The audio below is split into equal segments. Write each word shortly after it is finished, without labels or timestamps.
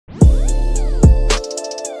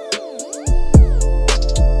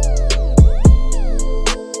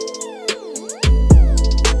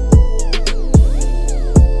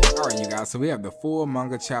So we have the full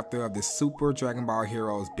manga chapter of the Super Dragon Ball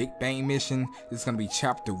Heroes Big Bang mission. This is going to be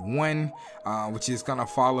chapter 1, which is going to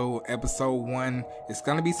follow episode 1. It's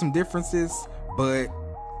going to be some differences, but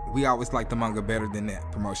we always like the manga better than that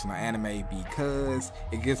promotional anime because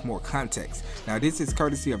it gives more context. Now this is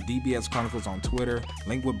courtesy of DBS Chronicles on Twitter.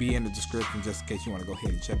 Link will be in the description just in case you want to go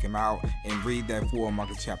ahead and check him out and read that full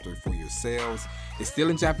manga chapter for yourselves. It's still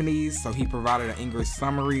in Japanese, so he provided an English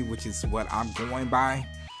summary, which is what I'm going by.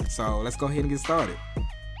 So let's go ahead and get started.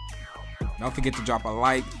 Don't forget to drop a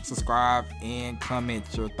like, subscribe, and comment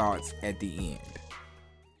your thoughts at the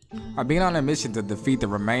end. I've been on a mission to defeat the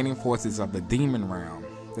remaining forces of the Demon Realm.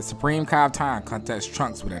 The Supreme Kai of Time contacts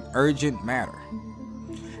Trunks with an urgent matter.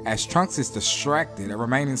 As Trunks is distracted, a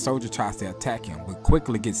remaining soldier tries to attack him, but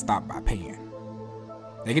quickly gets stopped by Pan.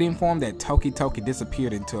 They get informed that Toki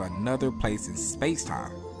disappeared into another place in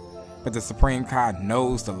space-time, but the Supreme Kai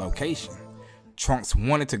knows the location. Trunks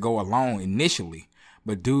wanted to go alone initially,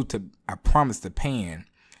 but due to a promise to Pan,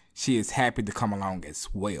 she is happy to come along as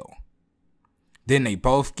well. Then they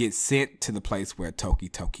both get sent to the place where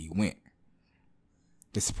Toki went.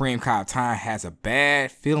 The Supreme Kai of Time has a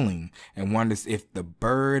bad feeling and wonders if the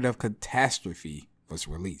Bird of Catastrophe was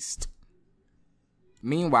released.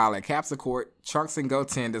 Meanwhile, at Capsule Court, Trunks and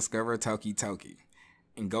Goten discover Toki,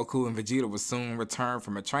 and Goku and Vegeta will soon return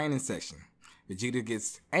from a training session. Vegeta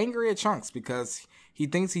gets angry at Trunks because he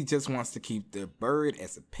thinks he just wants to keep the bird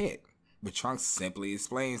as a pet, but Trunks simply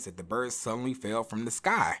explains that the bird suddenly fell from the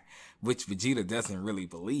sky, which Vegeta doesn't really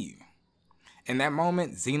believe. In that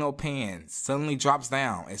moment, Xeno Pan suddenly drops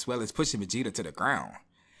down, as well as pushing Vegeta to the ground.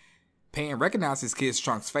 Pan recognizes Kid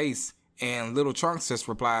Trunks' face, and little Trunks just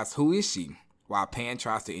replies, "Who is she?" While Pan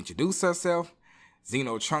tries to introduce herself,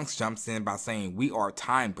 Xeno Trunks jumps in by saying, "We are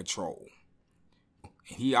Time Patrol."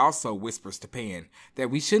 And he also whispers to Pan that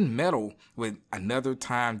we shouldn't meddle with another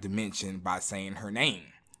time dimension by saying her name.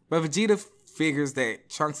 But Vegeta figures that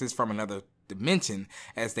Trunks is from another dimension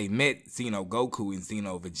as they met Xeno Goku and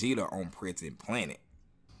Xeno Vegeta on Prison Planet.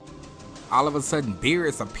 All of a sudden,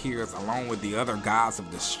 Beerus appears along with the other gods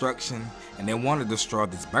of destruction, and they want to destroy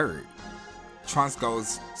this bird. Trunks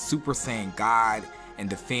goes Super Saiyan God and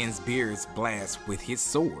defends Beerus' blast with his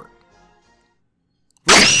sword.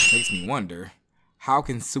 Which makes me wonder, how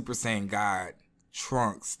can Super Saiyan God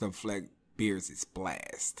Trunks deflect Beerus'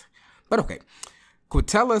 blast? But okay.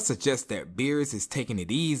 YeLLa suggests that Beerus is taking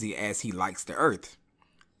it easy as he likes the Earth,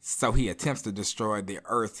 so he attempts to destroy the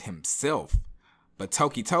Earth himself. But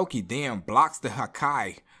Toki then blocks the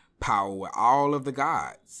Hakai power with all of the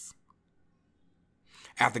gods.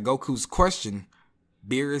 After Goku's question,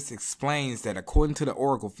 Beerus explains that according to the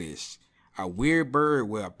Oracle Fish, a weird bird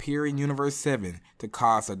will appear in Universe 7 to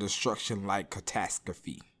cause a destruction-like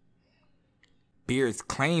catastrophe. Beerus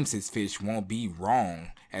claims his fish won't be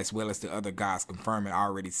wrong, as well as the other gods confirming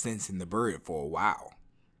already sensing the bird for a while.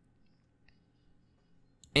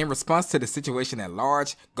 In response to the situation at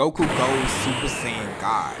large, Goku goes Super Saiyan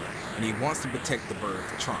God, and he wants to protect the bird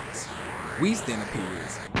for Trunks. Whis then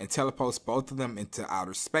appears and teleports both of them into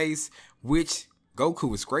outer space, which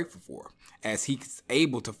Goku is grateful for, as he's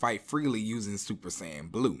able to fight freely using Super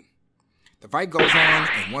Saiyan Blue. The fight goes on,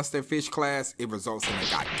 and once their fish clash, it results in a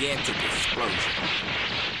gigantic explosion.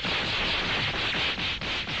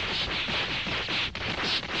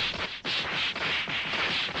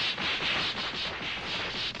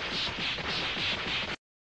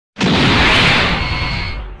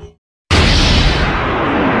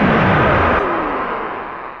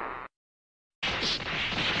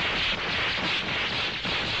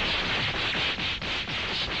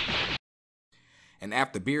 And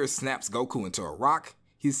after Beerus snaps Goku into a rock,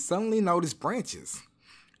 he suddenly notices branches.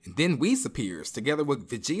 And then Whis appears, together with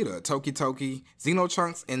Vegeta, Toki, Xeno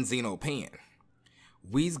Trunks, and Xeno Pan.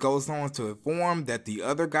 Whis goes on to inform that the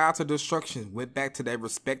other gods of destruction went back to their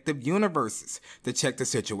respective universes to check the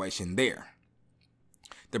situation there.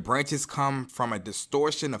 The branches come from a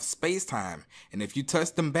distortion of space-time, and if you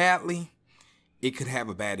touch them badly, it could have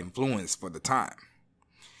a bad influence for the time.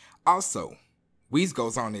 Also, Whis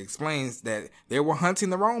goes on to explain that they were hunting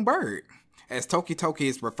the wrong bird, as Toki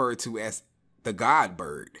is referred to as the God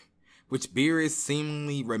Bird, which Beerus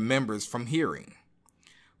seemingly remembers from hearing.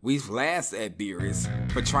 Whis laughs at Beerus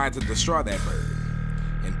for trying to destroy that bird,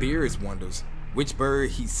 and Beerus wonders which bird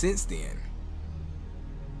he sensed in.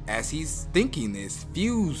 As he's thinking this,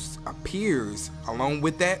 Fuse appears along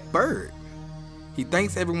with that bird. He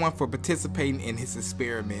thanks everyone for participating in his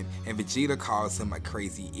experiment, and Vegeta calls him a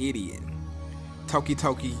crazy idiot. Toki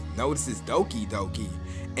notices Doki,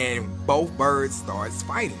 and both birds starts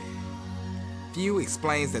fighting. Few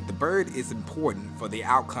explains that the bird is important for the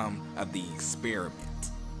outcome of the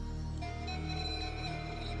experiment.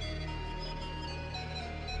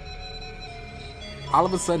 All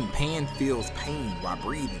of a sudden, Pan feels pain while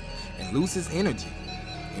breathing and loses energy.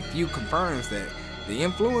 And Few confirms that the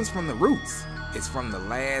influence from the roots is from the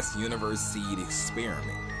last universe seed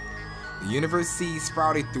experiment. The universe seed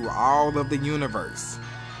sprouted through all of the universe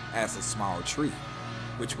as a small tree,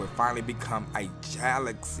 which would finally become a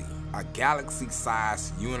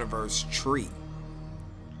galaxy-sized universe tree.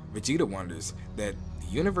 Vegeta wonders that the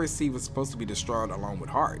universe seed was supposed to be destroyed along with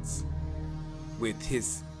Hearts. With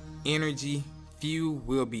his energy, Few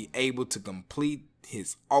will be able to complete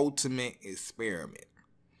his ultimate experiment.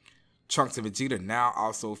 Trunks and Vegeta now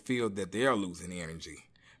also feel that they are losing energy.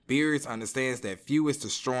 Beerus understands that Few is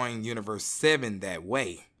destroying Universe 7 that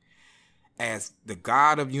way. As the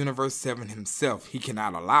god of Universe 7 himself, he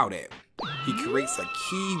cannot allow that. He creates a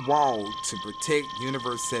key wall to protect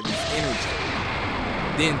Universe 7's energy.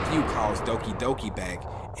 Then Few calls Doki Doki back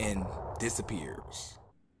and disappears.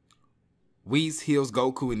 Whis heals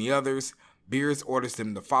Goku and the others. Beerus orders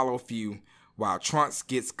them to follow Few, while Trunks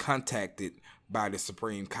gets contacted by the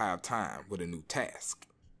Supreme Kai of Time with a new task.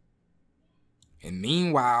 And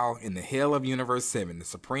meanwhile, in the hell of Universe 7, the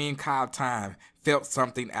Supreme Kai of Time felt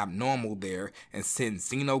something abnormal there and sent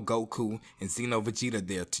Xeno Goku and Xeno Vegeta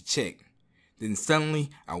there to check. Then suddenly,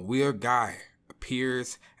 a weird guy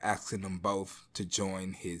appears asking them both to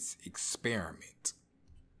join his experiment.